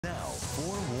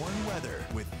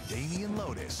Damian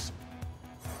Lotus.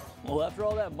 Well, after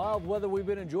all that mild weather we've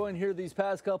been enjoying here these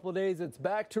past couple of days, it's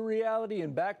back to reality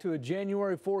and back to a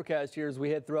January forecast here as we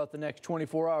head throughout the next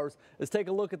 24 hours. Let's take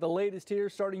a look at the latest here,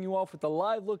 starting you off with a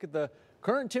live look at the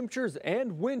current temperatures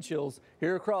and wind chills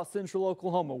here across central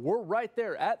Oklahoma. We're right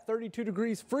there at 32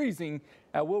 degrees freezing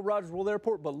at Will Rogers World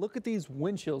Airport, but look at these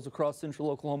wind chills across central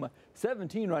Oklahoma.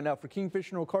 17 right now for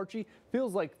Kingfisher and Okarche.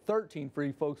 Feels like 13 for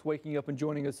you folks waking up and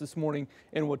joining us this morning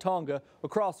in Watonga.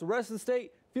 Across the rest of the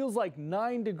state, feels like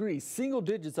 9 degrees, single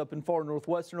digits up in far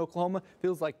northwestern Oklahoma.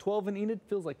 Feels like 12 in Enid,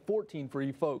 feels like 14 for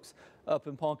you folks up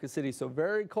in Ponca City. So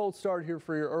very cold start here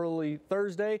for your early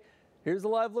Thursday. Here's a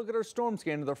live look at our storm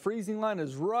scanner. The freezing line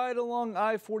is right along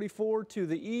I-44 to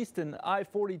the east and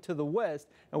I-40 to the west.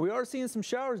 And we are seeing some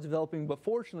showers developing, but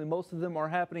fortunately most of them are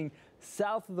happening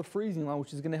south of the freezing line,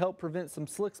 which is going to help prevent some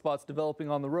slick spots developing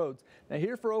on the roads. Now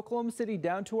here for Oklahoma City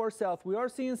down to our south, we are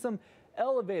seeing some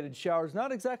elevated showers.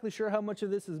 Not exactly sure how much of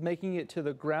this is making it to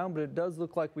the ground, but it does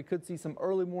look like we could see some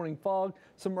early morning fog,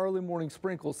 some early morning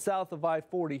sprinkles south of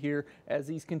I-40 here as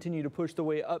these continue to push their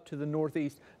way up to the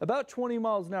northeast. About 20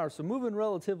 miles an hour, so moving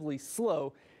relatively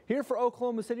slow. Here for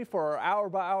Oklahoma City for our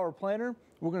hour-by-hour planner,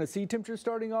 we're going to see temperatures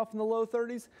starting off in the low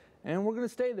 30s, and we're going to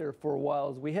stay there for a while.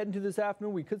 As we head into this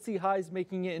afternoon, we could see highs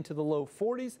making it into the low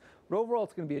 40s, but overall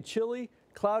it's going to be a chilly,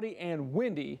 cloudy, and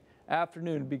windy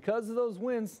afternoon. Because of those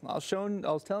winds, I was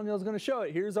telling you I was going to show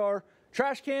it. Here's our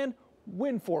trash can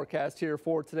wind forecast here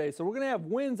for today. So we're going to have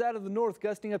winds out of the north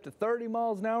gusting up to 30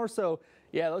 miles an hour. So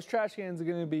yeah, those trash cans are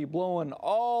going to be blowing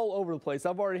all over the place.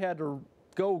 I've already had to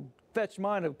go fetch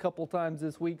mine a couple times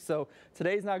this week, so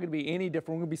today's not going to be any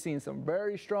different. We're going to be seeing some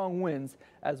very strong winds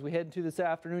as we head into this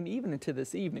afternoon, even into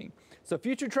this evening. So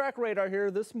future track radar here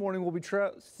this morning, we'll be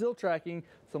still tracking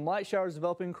some light showers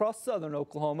developing across southern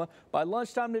Oklahoma. By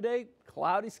lunchtime today,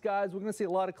 cloudy skies. We're going to see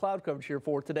a lot of cloud coverage here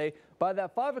for today. By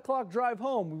that 5 o'clock drive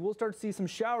home, we will start to see some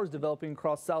showers developing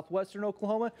across southwestern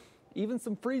Oklahoma. Even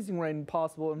some freezing rain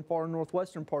possible in far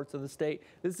northwestern parts of the state.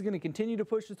 This is going to continue to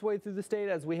push its way through the state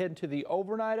as we head into the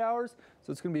overnight hours.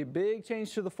 So it's going to be a big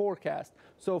change to the forecast.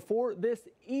 So for this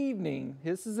evening,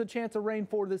 this is a chance of rain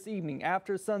for this evening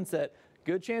after sunset.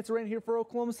 Good chance of rain here for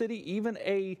Oklahoma City. Even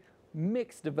a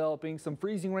mix developing, some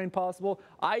freezing rain possible,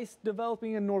 ice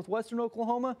developing in northwestern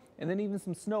Oklahoma, and then even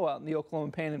some snow out in the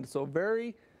Oklahoma Panhandle. So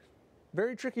very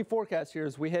tricky forecast here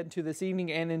as we head into this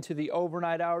evening and into the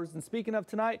overnight hours. And speaking of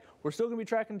tonight, we're still going to be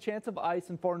tracking a chance of ice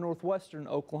in far northwestern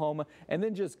Oklahoma, and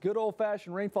then just good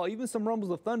old-fashioned rainfall, even some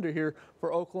rumbles of thunder here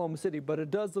for Oklahoma City. But it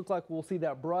does look like we'll see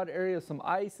that broad area of some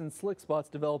ice and slick spots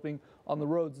developing on the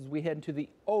roads as we head into the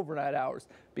overnight hours.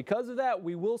 Because of that,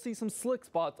 we will see some slick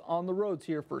spots on the roads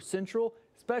here for central,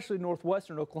 especially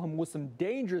northwestern Oklahoma, with some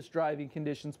dangerous driving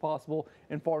conditions possible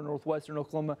in far northwestern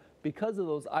Oklahoma because of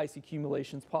those ice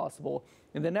accumulations possible.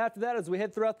 And then after that, as we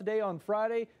head throughout the day on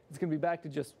Friday, it's going to be back to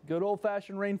just good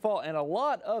old-fashioned rainfall, and a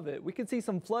lot of it. We could see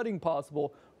some flooding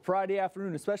possible Friday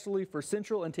afternoon, especially for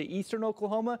central into eastern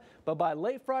Oklahoma. But by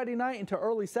late Friday night into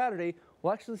early Saturday,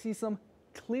 we'll actually see some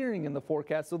clearing in the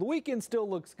forecast. So the weekend still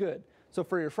looks good. So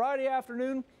for your Friday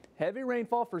afternoon, heavy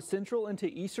rainfall for central into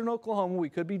eastern Oklahoma. We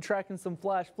could be tracking some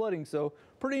flash flooding. So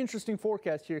pretty interesting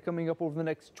forecast here coming up over the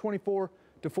next 24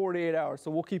 to 48 hours. So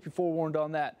we'll keep you forewarned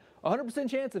on that. 100%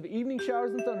 chance of evening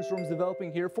showers and thunderstorms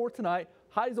developing here for tonight.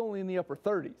 Highs only in the upper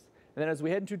 30s. And then as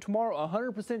we head into tomorrow,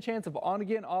 100% chance of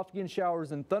on-again, off-again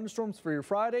showers and thunderstorms for your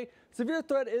Friday. Severe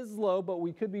threat is low, but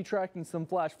we could be tracking some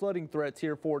flash flooding threats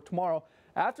here for tomorrow.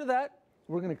 After that,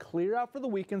 we're going to clear out for the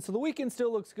weekend. So the weekend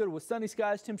still looks good with sunny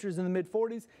skies, temperatures in the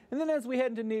mid-40s. And then as we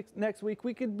head into next week,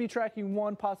 we could be tracking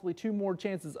 1, possibly 2 more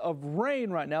chances of rain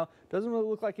right now. Doesn't really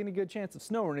look like any good chance of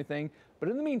snow or anything. But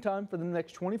in the meantime, for the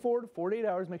next 24 to 48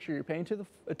 hours, make sure you're paying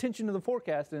attention to the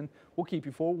forecast, and we'll keep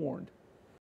you forewarned.